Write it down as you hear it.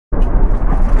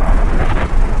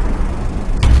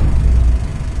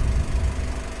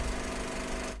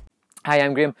Hi,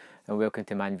 I'm Graham and welcome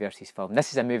to Man vs Film.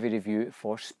 This is a movie review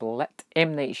for Split,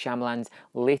 M. Night Shyamalan's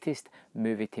latest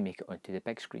movie to make it onto the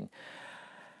big screen.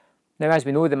 Now, as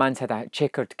we know, the man's had a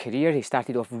checkered career. He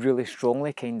started off really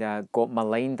strongly, kind of got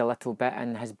maligned a little bit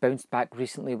and has bounced back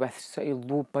recently with sort of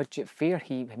low budget fare.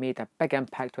 He made a big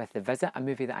impact with The Visit, a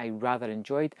movie that I rather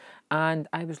enjoyed, and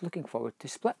I was looking forward to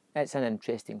Split. It's an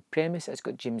interesting premise, it's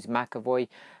got James McAvoy,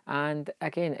 and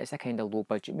again, it's a kind of low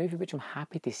budget movie, which I'm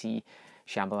happy to see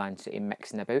Shyamalan sort of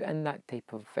mixing about in that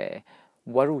type of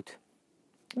world.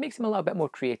 It makes him a little bit more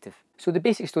creative. So the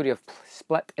basic story of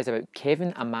Split is about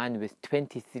Kevin, a man with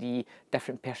 23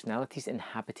 different personalities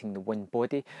inhabiting the one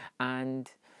body,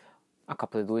 and a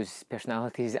couple of those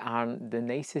personalities aren't the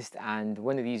nicest, and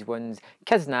one of these ones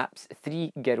kidnaps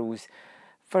 3 girls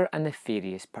for a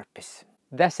nefarious purpose.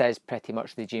 This is pretty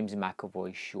much the James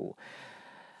McAvoy show.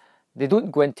 They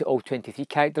don't go into all 23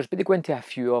 characters, but they go into a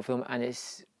few of them, and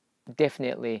it's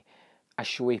definitely a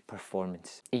showy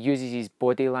performance. He uses his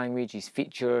body language, his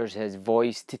features, his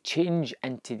voice to change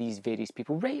into these various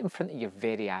people right in front of your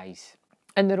very eyes.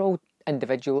 And they're all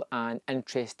individual and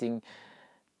interesting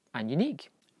and unique.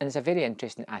 And it's a very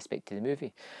interesting aspect to the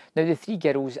movie. Now, the 3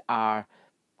 girls are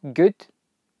good,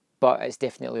 but it's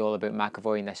definitely all about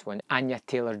McAvoy in this one. Anya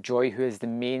Taylor-Joy, who is the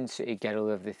main sort of girl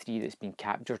of the 3 that's been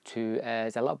captured to,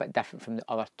 is a little bit different from the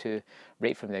other 2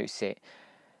 right from the outset.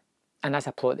 And that's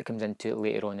a plot that comes into it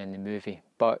later on in the movie.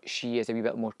 But she is a wee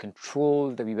bit more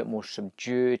controlled, a wee bit more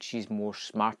subdued. She's more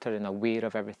smarter and aware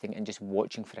of everything and just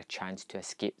watching for a chance to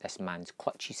escape this man's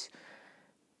clutches.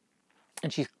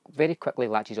 And she very quickly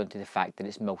latches onto the fact that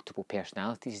it's multiple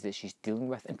personalities that she's dealing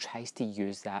with and tries to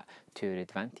use that to her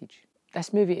advantage.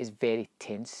 This movie is very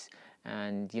tense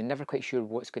and you're never quite sure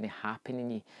what's going to happen,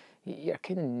 and you're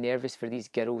kind of nervous for these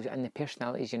girls and the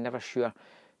personalities. You're never sure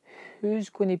who's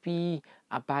going to be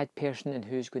a bad person and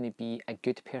who's going to be a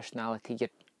good personality. You're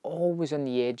always on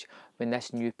the edge when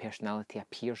this new personality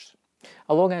appears.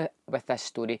 Along with this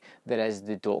story, there is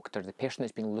the doctor, the person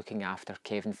that's been looking after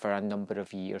Kevin for a number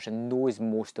of years and knows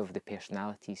most of the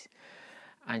personalities.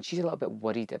 And she's a little bit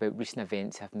worried about recent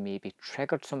events have maybe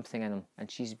triggered something in him, and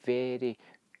she's very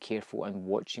careful and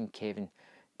watching Kevin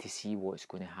to see what's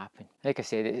going to happen. Like I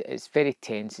said, it's very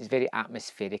tense, it's very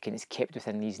atmospheric, and it's kept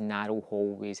within these narrow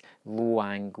hallways, low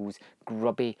angles,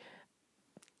 grubby,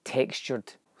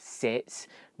 textured sets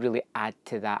really add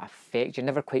to that effect. You're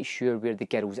never quite sure where the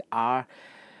girls are,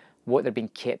 what they're being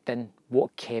kept in,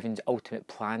 what Kevin's ultimate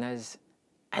plan is,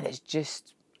 and it's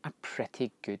just a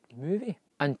pretty good movie.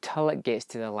 Until it gets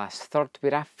to the last third,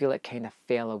 where I feel it kind of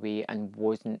fell away and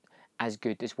wasn't as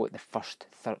good as what the first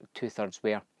 2/3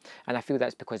 were. And I feel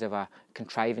that's because of a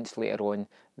contrivance later on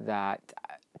that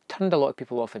turned a lot of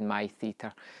people off in my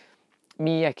theatre.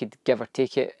 Me, I could give or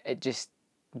take it, it just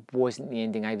wasn't the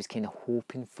ending I was kind of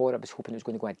hoping for. I was hoping it was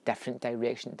going to go a different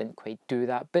direction. It didn't quite do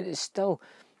that, but it's still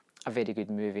a very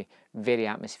good movie, very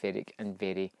atmospheric and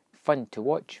very fun to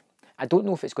watch. I don't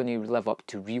know if it's going to live up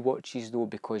to rewatches though,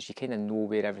 because you kind of know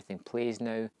where everything plays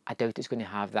now. I doubt it's going to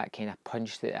have that kind of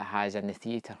punch that it has in the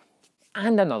theatre.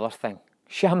 And another thing,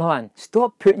 Shyamalan,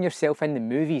 stop putting yourself in the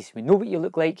movies. We know what you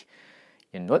look like.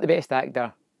 You're not the best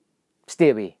actor. Stay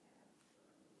away.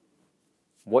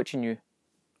 Watching you.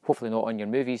 Hopefully not on your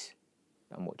movies,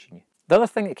 but I'm watching you. The other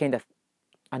thing that kind of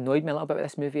annoyed me a little bit with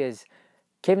this movie is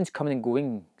Kevin's coming and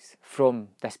goings from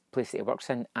this place that he works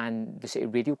in, and the sort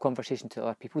of radio conversation to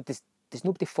other people. Does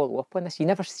nobody follow up on this? You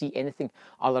never see anything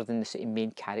other than the sort of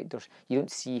main characters. You don't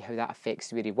see how that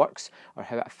affects where he works or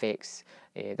how it affects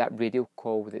that radio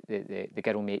call that the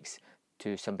girl makes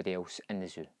to somebody else in the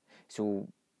zoo. So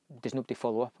does nobody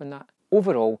follow up on that?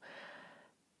 Overall,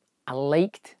 I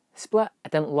liked Split. I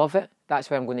didn't love it. That's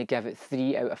why I'm going to give it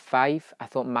 3 out of 5. I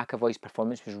thought McAvoy's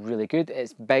performance was really good.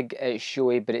 It's big, it's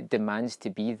showy, but it demands to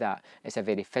be that. It's a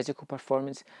very physical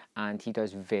performance and he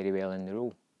does very well in the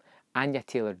role. Anya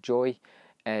Taylor-Joy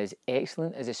is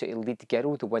excellent as a sort of lead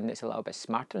girl, the one that's a little bit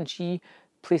smarter, and she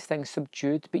plays things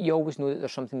subdued, but you always know that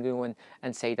there's something going on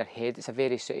inside her head. It's a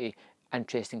very sort of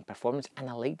interesting performance, and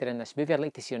I liked her in this movie. I'd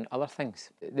like to see her in other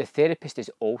things. The therapist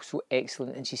is also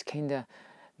excellent, and she's kind of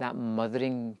that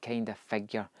mothering kind of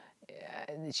figure.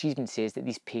 She even says that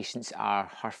these patients are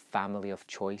her family of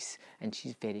choice, and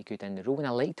she's very good in the role, and I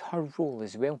liked her role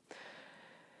as well.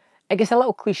 It gets a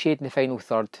little cliched in the final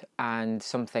third, and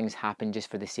some things happen just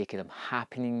for the sake of them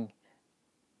happening,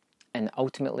 and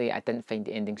ultimately I didn't find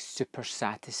the ending super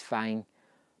satisfying,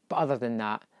 but other than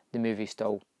that, the movie's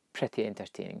still pretty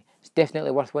entertaining. It's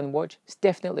definitely worth one watch. It's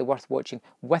definitely worth watching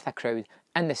with a crowd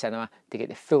in the cinema to get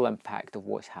the full impact of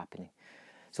what's happening.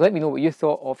 So let me know what you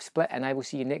thought of Split, and I will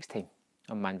see you next time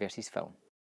on Man vs Film.